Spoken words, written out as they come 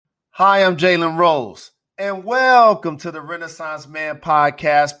Hi, I'm Jalen Rose, and welcome to the Renaissance Man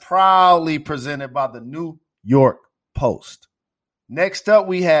podcast, proudly presented by the New York Post. Next up,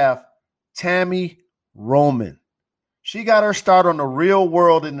 we have Tami Roman. She got her start on the real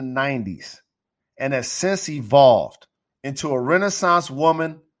world in the 90s and has since evolved into a Renaissance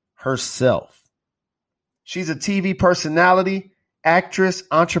woman herself. She's a TV personality, actress,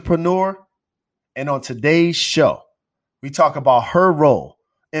 entrepreneur, and on today's show, we talk about her role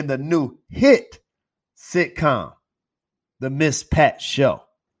in the new hit sitcom, The Miss Pat Show,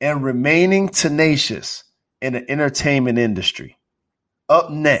 and remaining tenacious in the entertainment industry. Up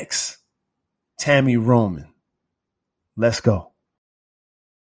next, Tami Roman. Let's go.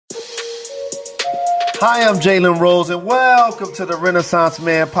 Hi, I'm Jalen Rose, and welcome to the Renaissance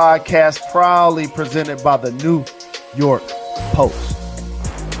Man podcast, proudly presented by the New York Post.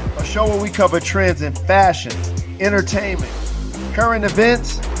 A show where we cover trends in fashion, entertainment, current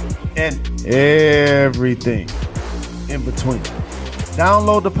events, and everything in between.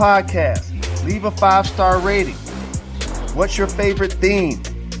 Download the podcast. Leave a 5-star rating. What's your favorite theme?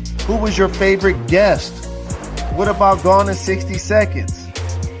 Who was your favorite guest? What about Gone in 60 Seconds?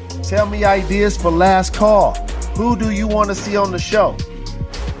 Tell me ideas for Last Call. Who do you want to see on the show?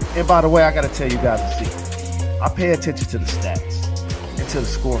 And by the way, I got to tell you guys a secret. I pay attention to the stats and to the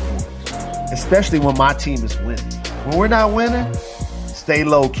scoreboard, especially when my team is winning. When we're not winning, stay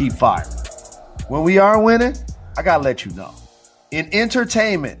low, keep firing. When we are winning, I got to let you know. In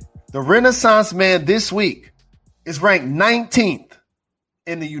entertainment, the Renaissance Man this week is ranked 19th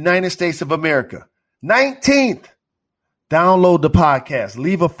in the United States of America. 19th. Download the podcast.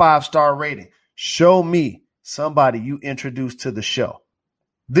 Leave a 5-star rating. Show me somebody you introduced to the show.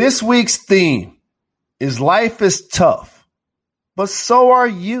 This week's theme is life is tough, but so are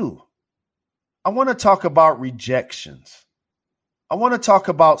you. I want to talk about rejections. I want to talk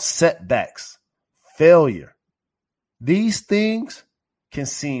about setbacks, failure. These things can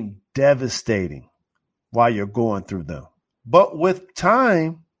seem devastating while you're going through them. But with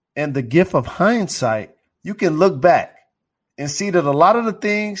time and the gift of hindsight, you can look back and see that a lot of the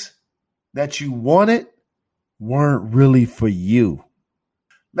things that you wanted weren't really for you.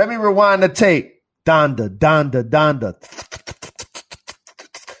 Let me rewind the tape. Donda, donda, donda.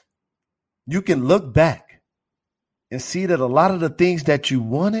 You can look back and see that a lot of the things that you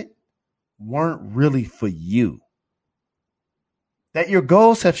wanted weren't really for you. That your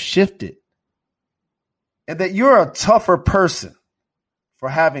goals have shifted and that you're a tougher person for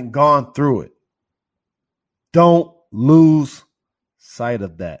having gone through it. Don't lose sight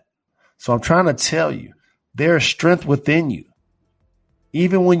of that. So I'm trying to tell you, there is strength within you.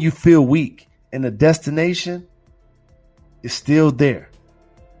 Even when you feel weak and the destination is still there.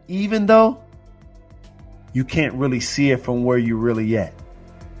 Even though you can't really see it from where you're really at.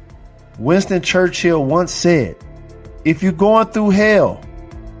 Winston Churchill once said, if you're going through hell,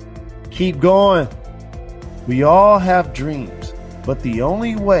 keep going. We all have dreams, but the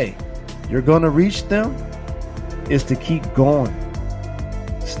only way you're going to reach them is to keep going.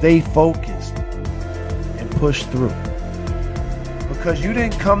 Stay focused and push through. Because you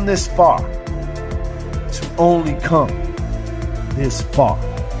didn't come this far to only come this far.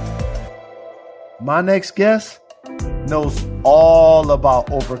 My next guest knows all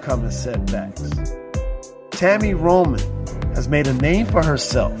about overcoming setbacks. Tami Roman has made a name for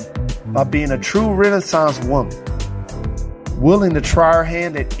herself by being a true Renaissance woman, willing to try her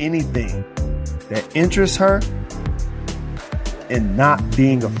hand at anything that interests her and not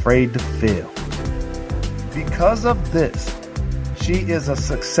being afraid to fail. Because of this, she is a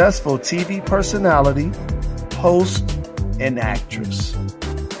successful TV personality, host, and actress.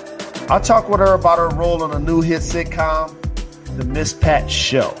 I talk with her about her role on a new hit sitcom, The Miss Pat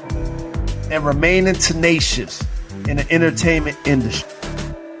Show, and remaining tenacious in the entertainment industry.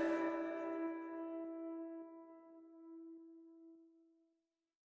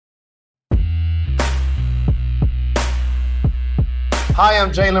 Hi,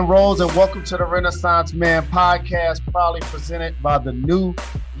 I'm Jalen Rose, and welcome to the Renaissance Man podcast, proudly presented by the New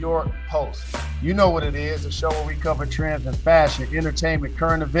York Post. You know what it is, a show where we cover trends in fashion, entertainment,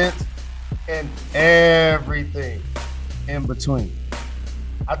 current events, and everything in between.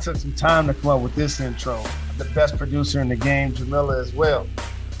 I took some time to come up with this intro. The best producer in the game, Jamila, as well.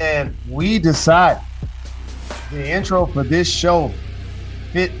 And we decided the intro for this show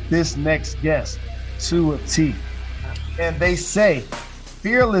fit this next guest to a T. And they say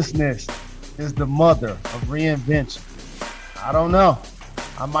fearlessness is the mother of reinvention. I don't know.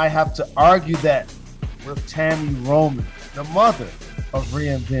 I might have to argue that with Tami Roman, the mother of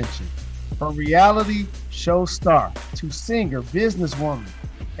reinvention. From reality show star to singer, businesswoman,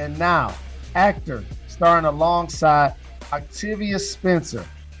 And now, actor starring alongside Octavia Spencer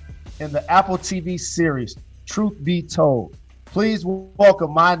in the Apple TV series, Truth Be Told. Please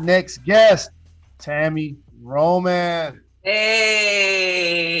welcome my next guest, Tami Roman. Hey,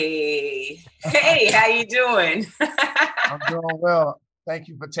 how you doing? I'm doing well. Thank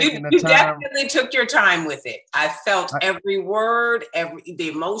you for taking the You time. definitely took your time with it. I felt every word, the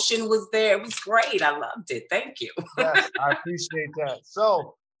emotion was there. It was great. I loved it. Thank you. Yes, I appreciate that.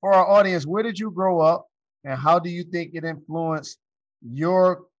 So, for our audience, where did you grow up, and how do you think it influenced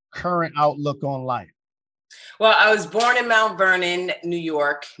your current outlook on life? Well, I was born in Mount Vernon, New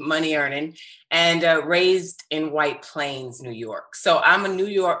York, money earning, and raised in White Plains, New York. So I'm a New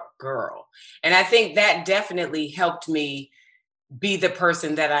York girl. And I think that definitely helped me be the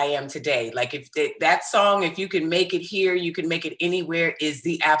person that I am today. Like if that song, if you can make it here, you can make it anywhere, is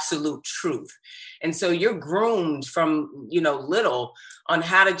the absolute truth. And so you're groomed from, little on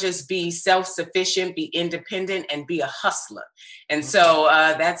how to just be self-sufficient, be independent, and be a hustler. And so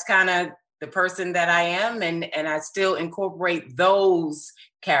that's kind of the person that I am. And I still incorporate those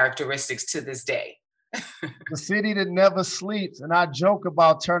characteristics to this day. The city that never sleeps. And I joke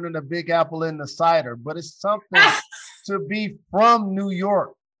about turning the Big Apple into cider, but it's something to be from New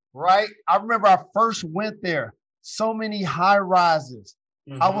York, right? I remember I first went there, so many high rises.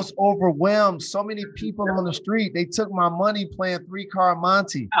 Mm-hmm. I was overwhelmed. So many people on the street. They took my money playing 3-Card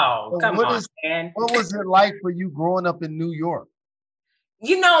Monte. Oh, come on, man. What was it like for you growing up in New York?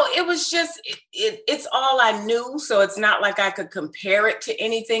 It was just, it's all I knew. So it's not like I could compare it to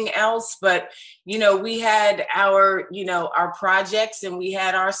anything else. But, we had our projects and we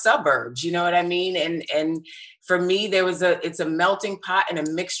had our suburbs, you know what I mean? And for me, it's a melting pot and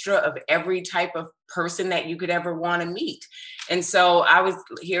a mixture of every type of person that you could ever want to meet. And so I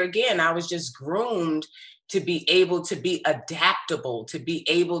was just groomed to be able to be adaptable, to be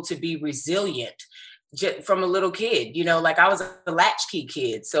able to be resilient. Just from a little kid, like I was a latchkey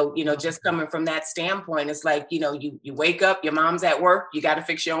kid. So, just coming from that standpoint, it's like, you wake up, your mom's at work, you got to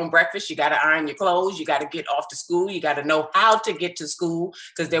fix your own breakfast, you got to iron your clothes, you got to get off to school, you got to know how to get to school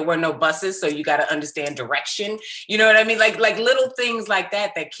because there were no buses. So you got to understand direction. You know what I mean? Like little things like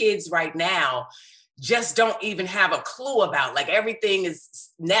that kids right now just don't even have a clue about. Like everything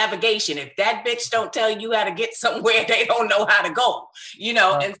is navigation. If that bitch don't tell you how to get somewhere, they don't know how to go,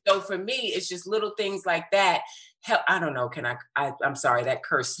 And so for me, it's just little things like that. Hell, I don't know. I'm sorry, that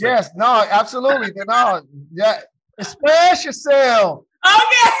curse. Yes, no, absolutely. No, yeah. Express yourself.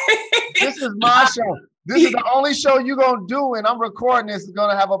 Okay. This is my show. This is the only show you're going to do, and I'm recording this. It's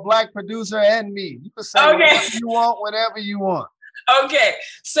going to have a black producer and me. You can say whatever you want, whenever you want. Okay.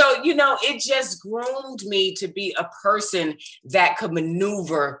 So, it just groomed me to be a person that could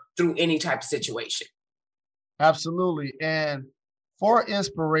maneuver through any type of situation. Absolutely. And for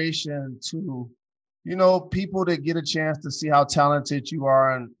inspiration to, people that get a chance to see how talented you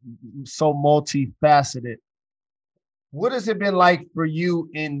are and so multifaceted, what has it been like for you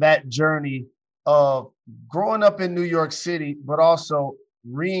in that journey of growing up in New York City, but also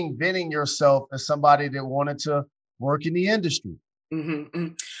reinventing yourself as somebody that wanted to work in the industry?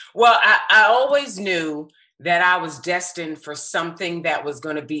 Mm-hmm. Well, I always knew that I was destined for something that was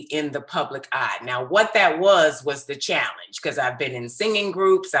going to be in the public eye. Now, what that was the challenge, because I've been in singing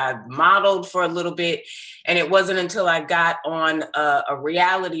groups, I've modeled for a little bit, and it wasn't until I got on a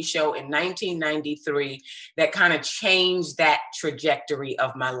reality show in 1993 that kind of changed that trajectory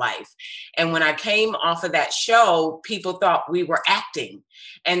of my life. And when I came off of that show, people thought we were acting.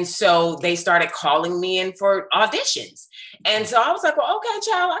 And so they started calling me in for auditions. And so I was like, well, okay,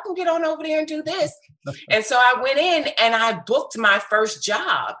 child, I can get on over there and do this. And so I went in and I booked my first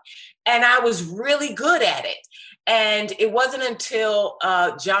job and I was really good at it. And it wasn't until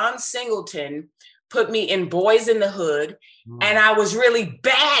John Singleton put me in Boys in the Hood and I was really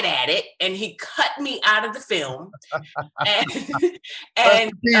bad at it. And he cut me out of the film.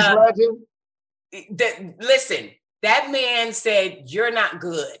 Listen, that man said, you're not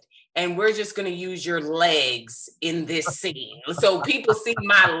good. And we're just going to use your legs in this scene. So people see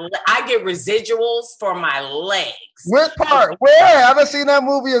I get residuals for my legs. What part? Where? I've seen that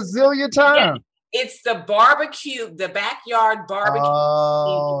movie a zillion times. Yeah, it's the barbecue, the backyard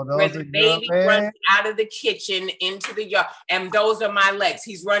barbecue. Where the baby runs out of the kitchen into the yard. And those are my legs.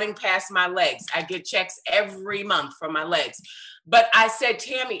 He's running past my legs. I get checks every month for my legs. But I said,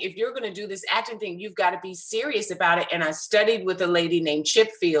 Tami, if you're going to do this acting thing, you've got to be serious about it. And I studied with a lady named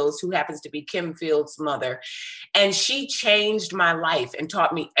Chip Fields, who happens to be Kim Fields' mother. And she changed my life and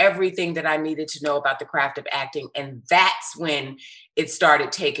taught me everything that I needed to know about the craft of acting. And that's when it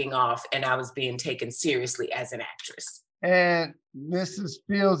started taking off and I was being taken seriously as an actress. And Mrs.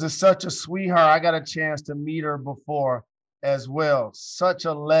 Fields is such a sweetheart. I got a chance to meet her before as well. Such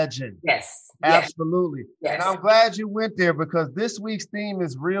a legend. Yes. Absolutely. Yes. And I'm glad you went there because this week's theme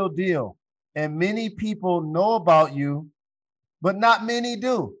is real deal. And many people know about you, but not many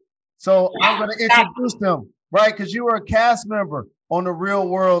do. So I'm going to introduce them, right? Because you were a cast member on The Real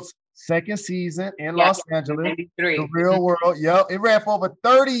World's second season in Los Angeles. 93. The Real World. Yep. It ran for over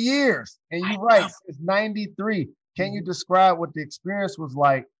 30 years. And you're right, since 93. Can you describe what the experience was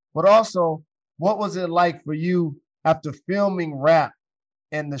like? But also, what was it like for you after filming Rap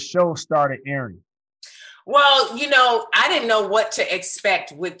and the show started airing? Well, I didn't know what to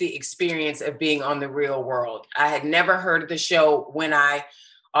expect with the experience of being on The Real World. I had never heard of the show when I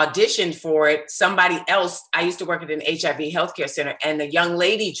auditioned for it. Somebody else, I used to work at an HIV healthcare center, and a young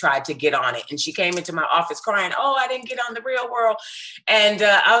lady tried to get on it. And she came into my office crying, "Oh, I didn't get on The Real World." And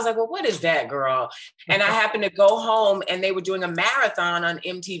I was like, "Well, what is that, girl?" And I happened to go home, and they were doing a marathon on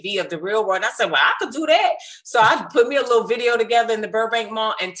MTV of The Real World. And I said, "Well, I could do that." So I put me a little video together in the Burbank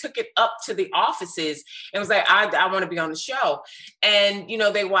Mall and took it up to the offices and was like, I want to be on the show. And,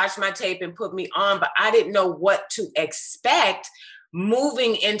 they watched my tape and put me on, but I didn't know what to expect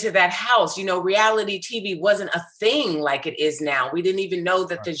moving into that house. Reality TV wasn't a thing like it is now. We didn't even know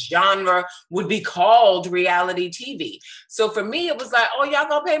that the genre would be called reality TV. So for me, it was like, oh, y'all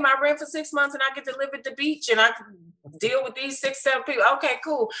gonna pay my rent for 6 months and I get to live at the beach and I can deal with these 6, 7 people. Okay,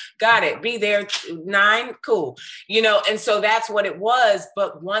 cool. Got it. Be there 9. Cool. And so that's what it was.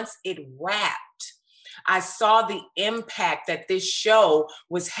 But once it wrapped, I saw the impact that this show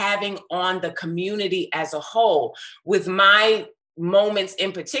was having on the community as a whole. With my moments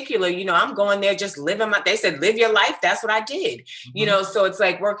in particular, I'm going there just living they said, live your life. That's what I did. So it's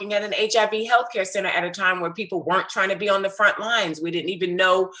like working at an HIV healthcare center at a time where people weren't trying to be on the front lines. We didn't even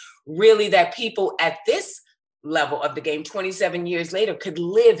know really that people at this level of the game 27 years later could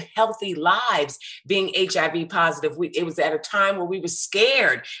live healthy lives being HIV positive. It was at a time where we were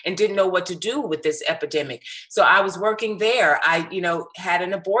scared and didn't know what to do with this epidemic. So I was working there. I, had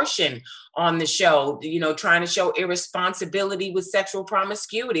an abortion on the show, trying to show irresponsibility with sexual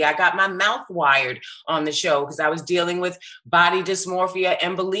promiscuity. I got my mouth wired on the show because I was dealing with body dysmorphia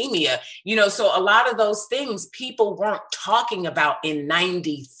and bulimia, so a lot of those things people weren't talking about in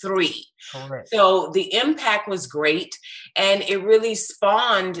 93. Correct. So the impact was great. And it really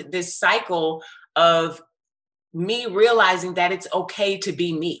spawned this cycle of me realizing that it's okay to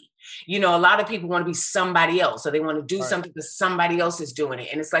be me. A lot of people want to be somebody else, so they want to do something because somebody else is doing it.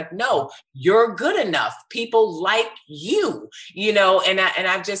 And it's like, no, you're good enough. People like you, and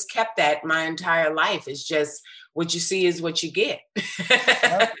I've just kept that my entire life. It's just what you see is what you get.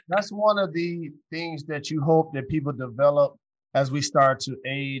 That's one of the things that you hope that people develop as we start to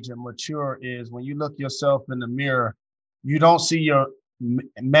age and mature is when you look yourself in the mirror, you don't see your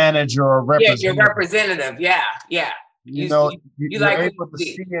manager or representative. Yeah, your representative. Yeah. You're like able to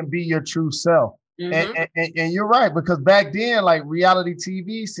see and be your true self. Mm-hmm. And you're right, because back then, like reality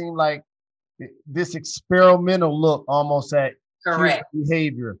TV seemed like this experimental look almost at correct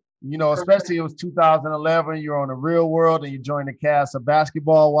behavior. Especially it was 2011, you're on The Real World and you joined the cast of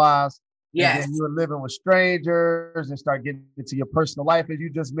Basketball Wives. Yes. And you were living with strangers and start getting into your personal life, as you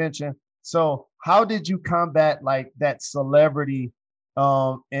just mentioned. So how did you combat like that celebrity?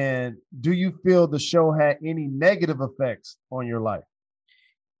 And do you feel the show had any negative effects on your life?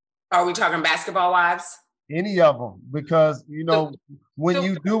 Are we talking Basketball Wives? Any of them, because when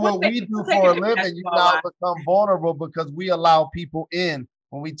you do what we do for a living, you now become vulnerable because we allow people in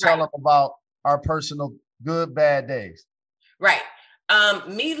when we tell them about our personal good, bad days. Right.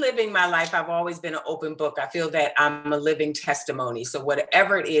 Me living my life, I've always been an open book. I feel that I'm a living testimony. So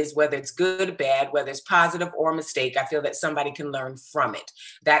whatever it is, whether it's good, bad, whether it's positive or mistake, I feel that somebody can learn from it.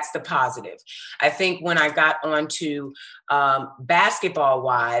 That's the positive. I think when I got onto Basketball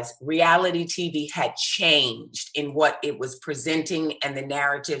Wives, reality TV had changed in what it was presenting and the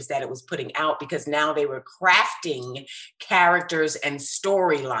narratives that it was putting out, because now they were crafting characters and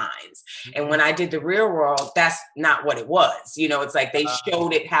storylines. And when I did The Real World, that's not what it was. It's like they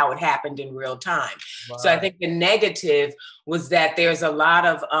showed it how it happened in real time. Wow. So I think the negative was that there's a lot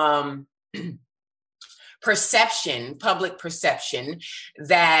of public perception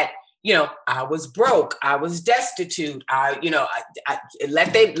that, I was broke, I was destitute. I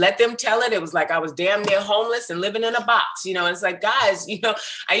let them tell it. It was like I was damn near homeless and living in a box. It's like, guys,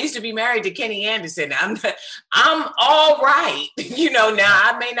 I used to be married to Kenny Anderson. I'm all right. Now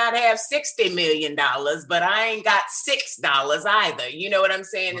I may not have $60 million, but I ain't got $6 either. You know what I'm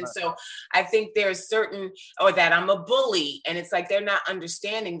saying? Right. And so I think there's or that I'm a bully. And it's like, they're not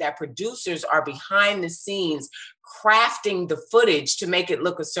understanding that producers are behind the scenes crafting the footage to make it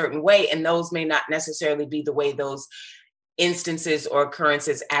look a certain way. And those may not necessarily be the way those instances or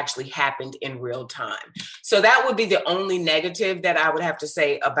occurrences actually happened in real time. So that would be the only negative that I would have to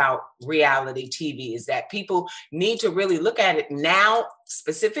say about reality TV, is that people need to really look at it now,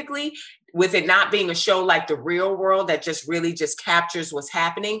 specifically with it not being a show like The Real World that just really just captures what's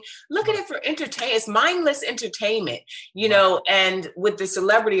happening. Look at it for entertainment. It's mindless entertainment, you know, and with the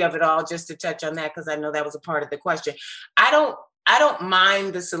celebrity of it all, just to touch on that, because I know that was a part of the question. I don't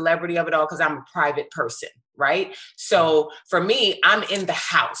mind the celebrity of it all because I'm a private person, right? So for me, I'm in the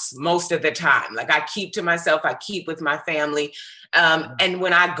house most of the time. Like, I keep to myself, I keep with my family. And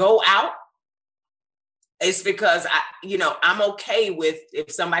when I go out, it's because I'm okay with,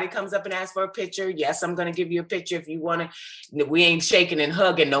 if somebody comes up and asks for a picture, yes, I'm going to give you a picture if you want to. We ain't shaking and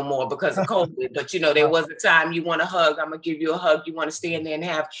hugging no more because of COVID. But, there was a time you want to hug, I'm going to give you a hug. You want to stand there and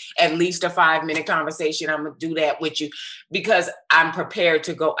have at least a 5-minute conversation, I'm going to do that with you because I'm prepared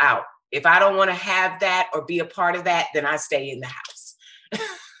to go out. If I don't want to have that or be a part of that, then I stay in the house.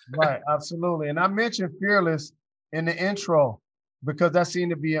 Right, absolutely. And I mentioned Fearless in the intro because that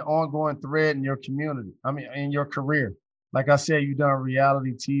seemed to be an ongoing thread in your community. I mean, in your career. Like I said, you've done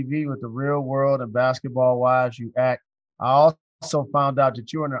reality TV with The Real World and Basketball Wives. You act. I also found out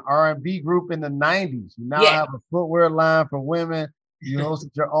that you were in an R&B group in the 90s. You now have a footwear line for women. You hosted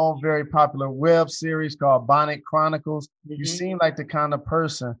your own very popular web series called Bonnet Chronicles. Mm-hmm. You seem like the kind of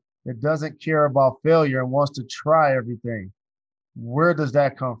person that doesn't care about failure and wants to try everything. Where does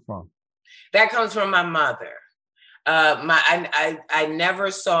that come from? That comes from my mother. I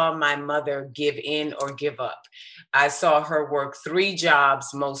never saw my mother give in or give up. I saw her work 3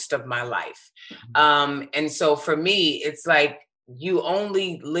 jobs most of my life. And so for me, it's like, you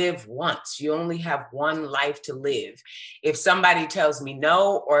only live once. You only have one life to live. If somebody tells me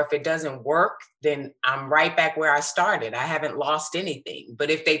no, or if it doesn't work, then I'm right back where I started. I haven't lost anything. But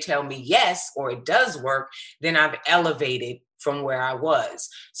if they tell me yes, or it does work, then I've elevated from where I was.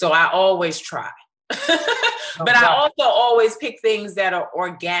 So I always try. But I also always pick things that are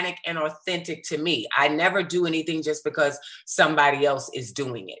organic and authentic to me. I never do anything just because somebody else is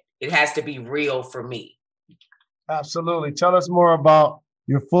doing it. It has to be real for me. Absolutely. Tell us more about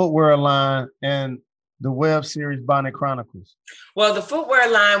your footwear line and the web series Bonnet Chronicles. Well, the footwear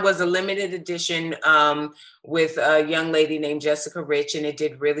line was a limited edition with a young lady named Jessica Rich, and it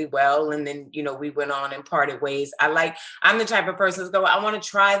did really well. And then, we went on and parted ways. I'm the type of person to go, I want to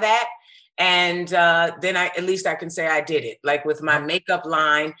try that. And then at least I can say I did it. Like with my makeup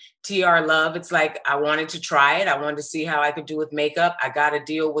line, TR Love, it's like I wanted to try it. I wanted to see how I could do with makeup. I got a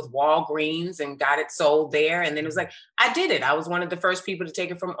deal with Walgreens and got it sold there. And then it was like, I did it. I was one of the first people to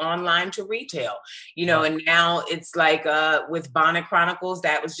take it from online to retail, and now it's like with Bonnet Chronicles,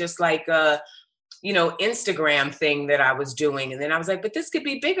 that was just like Instagram thing that I was doing. And then I was like, but this could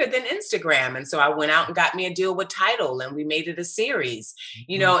be bigger than Instagram. And so I went out and got me a deal with Tidal, and we made it a series,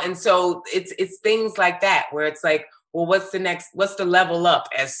 and so it's things like that where it's like, well, what's the level up,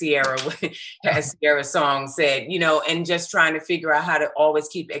 as Sierra's song said, and just trying to figure out how to always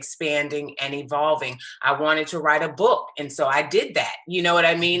keep expanding and evolving. I wanted to write a book. And so I did that. You know what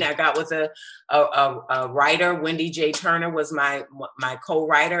I mean? I got with a writer, Wendy J. Turner was my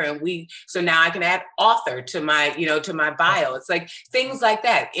co-writer. And so now I can add author to my, to my bio. It's like things like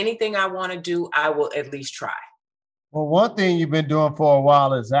that. Anything I want to do, I will at least try. Well, one thing you've been doing for a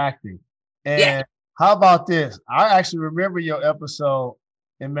while is acting. And how about this? I actually remember your episode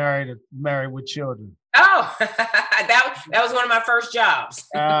in Married with Children. Oh, that was one of my first jobs.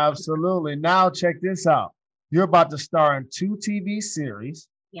 Absolutely. Now check this out. You're about to star in 2 TV series.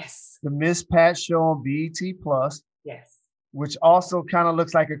 Yes. The Miss Pat Show on BET Plus. Yes. Which also kind of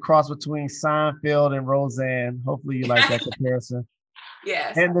looks like a cross between Seinfeld and Roseanne. Hopefully you like that comparison.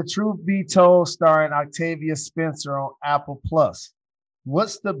 Yes. And The Truth Be Told, starring Octavia Spencer on Apple Plus.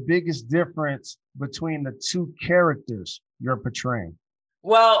 What's the biggest difference between the 2 characters you're portraying?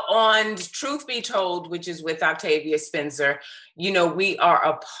 Well, on Truth Be Told, which is with Octavia Spencer, we are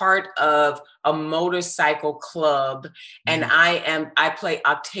a part of a motorcycle club, and I play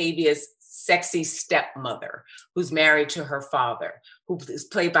Octavia's sexy stepmother who's married to her father, who is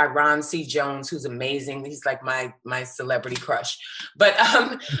played by Ron C. Jones, who's amazing. He's like my celebrity crush. But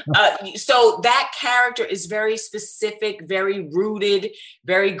so that character is very specific, very rooted,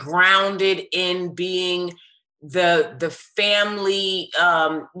 very grounded in being the family,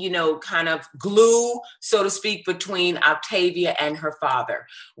 kind of glue, so to speak, between Octavia and her father.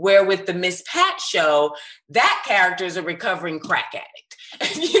 Where with the Miss Pat show, that character is a recovering crack addict.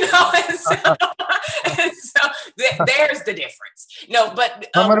 There's the difference. No, but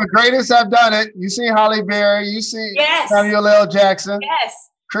some of the greatest have done it. You see Holly Berry, you see Samuel L. Jackson,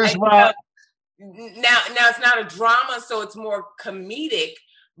 Chris Rock. Now it's not a drama, so it's more comedic.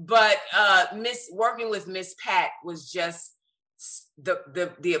 But working with Miss Pat was just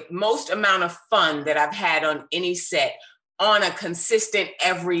the most amount of fun that I've had on any set on a consistent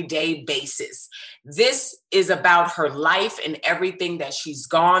everyday basis. This is about her life and everything that she's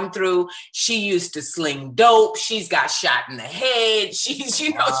gone through. She used to sling dope. She's got shot in the head. She's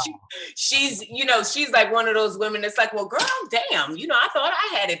like one of those women that's like, well, girl, damn, I thought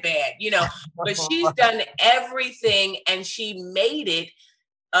I had it bad, but she's done everything and she made it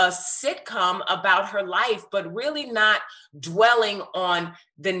a sitcom about her life, but really not dwelling on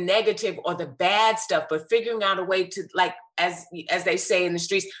the negative or the bad stuff, but figuring out a way to, like, as they say in the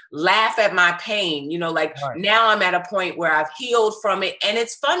streets, laugh at my pain. Now I'm at a point where I've healed from it, and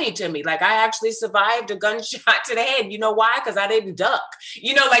it's funny to me. Like, I actually survived a gunshot to the head. You know why? Because I didn't duck.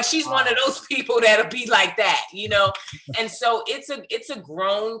 She's one of those people that'll be like that. And so it's a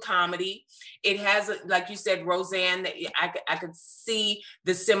grown comedy. It has, like you said, Roseanne, I could see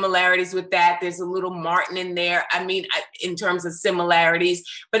the similarities with that. There's a little Martin in there. I mean, in terms of similarities,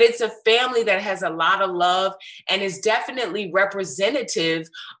 but it's a family that has a lot of love and is definitely representative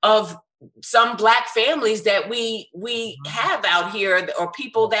of some Black families that we have out here, or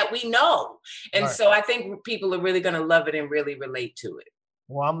people that we know. And so I think people are really going to love it and really relate to it.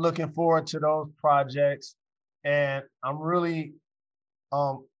 Well, I'm looking forward to those projects, and I'm really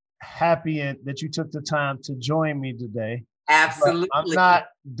happy that you took the time to join me today. Absolutely. But I'm not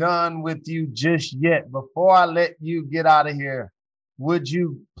done with you just yet. Before I let you get out of here, would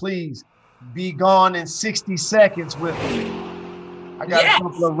you please be gone in 60 seconds with me? I got a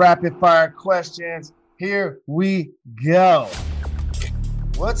couple of rapid fire questions. Here we go.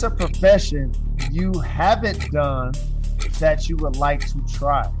 What's a profession you haven't done that you would like to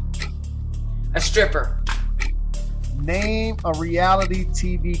try? A stripper. Name a reality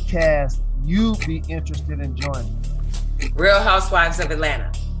TV cast you'd be interested in joining. Real Housewives of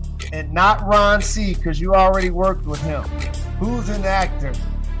Atlanta. And not Ron C, because you already worked with him. Who's an actor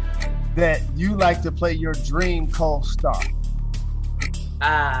that you like to play your dream co-star?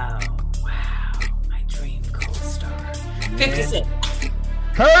 Oh, wow. My dream co-star. 50 Cent.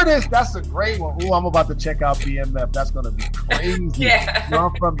 Curtis, that's a great one. Ooh, I'm about to check out BMF. That's going to be crazy.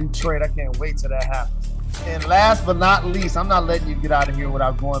 I'm from Detroit. I can't wait till that happens. And last but not least, I'm not letting you get out of here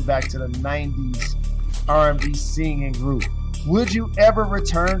without going back to the 90s R&B singing group. Would you ever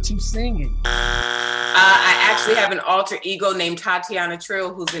return to singing? I actually have an alter ego named Tatiana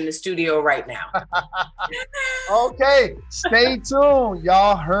Trill who's in the studio right now. Okay, stay tuned.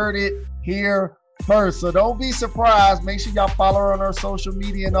 Y'all heard it here first. So don't be surprised. Make sure y'all follow her on her social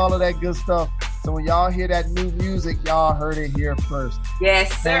media and all of that good stuff. So when y'all hear that new music, y'all heard it here first.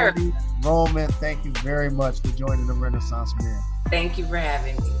 Yes, sir. Tami, Roman, thank you very much for joining the Renaissance Man. Thank you for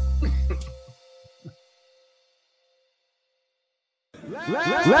having me.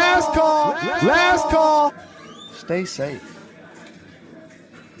 Last call. Stay safe.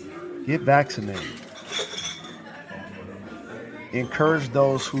 Get vaccinated. Encourage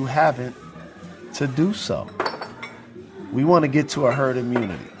those who haven't to do so. We want to get to a herd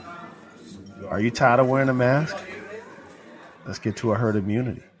immunity. Are you tired of wearing a mask? Let's get to a herd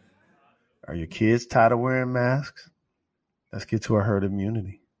immunity. Are your kids tired of wearing masks? Let's get to a herd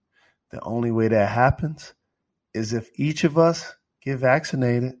immunity. The only way that happens is if each of us get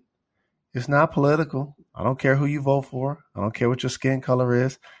vaccinated. It's not political. I don't care who you vote for. I don't care what your skin color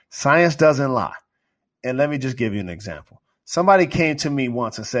is. Science doesn't lie. And let me just give you an example. Somebody came to me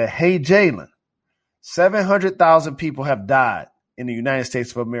once and said, hey, Jalen, 700,000 people have died in the United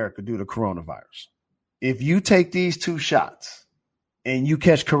States of America due to coronavirus. If you take these 2 shots and you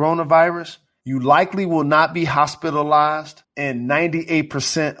catch coronavirus, you likely will not be hospitalized, and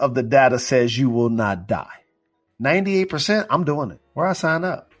 98% of the data says you will not die. 98%, I'm doing it. Where I sign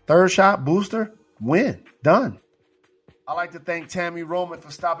up. 3rd shot, booster, win, done. I'd like to thank Tami Roman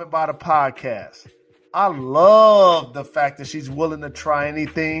for stopping by the podcast. I love the fact that she's willing to try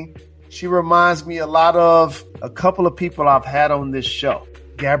anything. She reminds me a lot of a couple of people I've had on this show.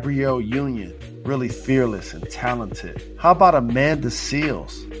 Gabrielle Union, really fearless and talented. How about Amanda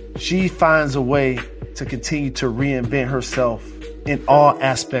Seals? She finds a way to continue to reinvent herself in all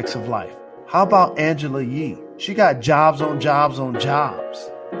aspects of life. How about Angela Yee? She got jobs on jobs on jobs.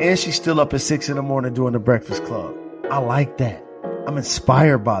 And she's still up at 6 a.m. doing the Breakfast Club. I like that. I'm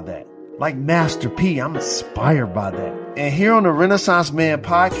inspired by that. Like Master P, I'm inspired by that. And here on the Renaissance Man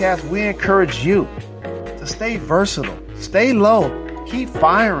podcast, we encourage you to stay versatile, stay low, keep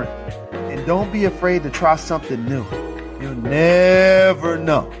firing, and don't be afraid to try something new. You'll never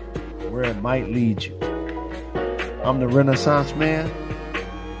know where it might lead you. I'm the Renaissance Man.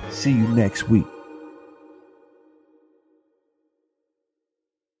 See you next week.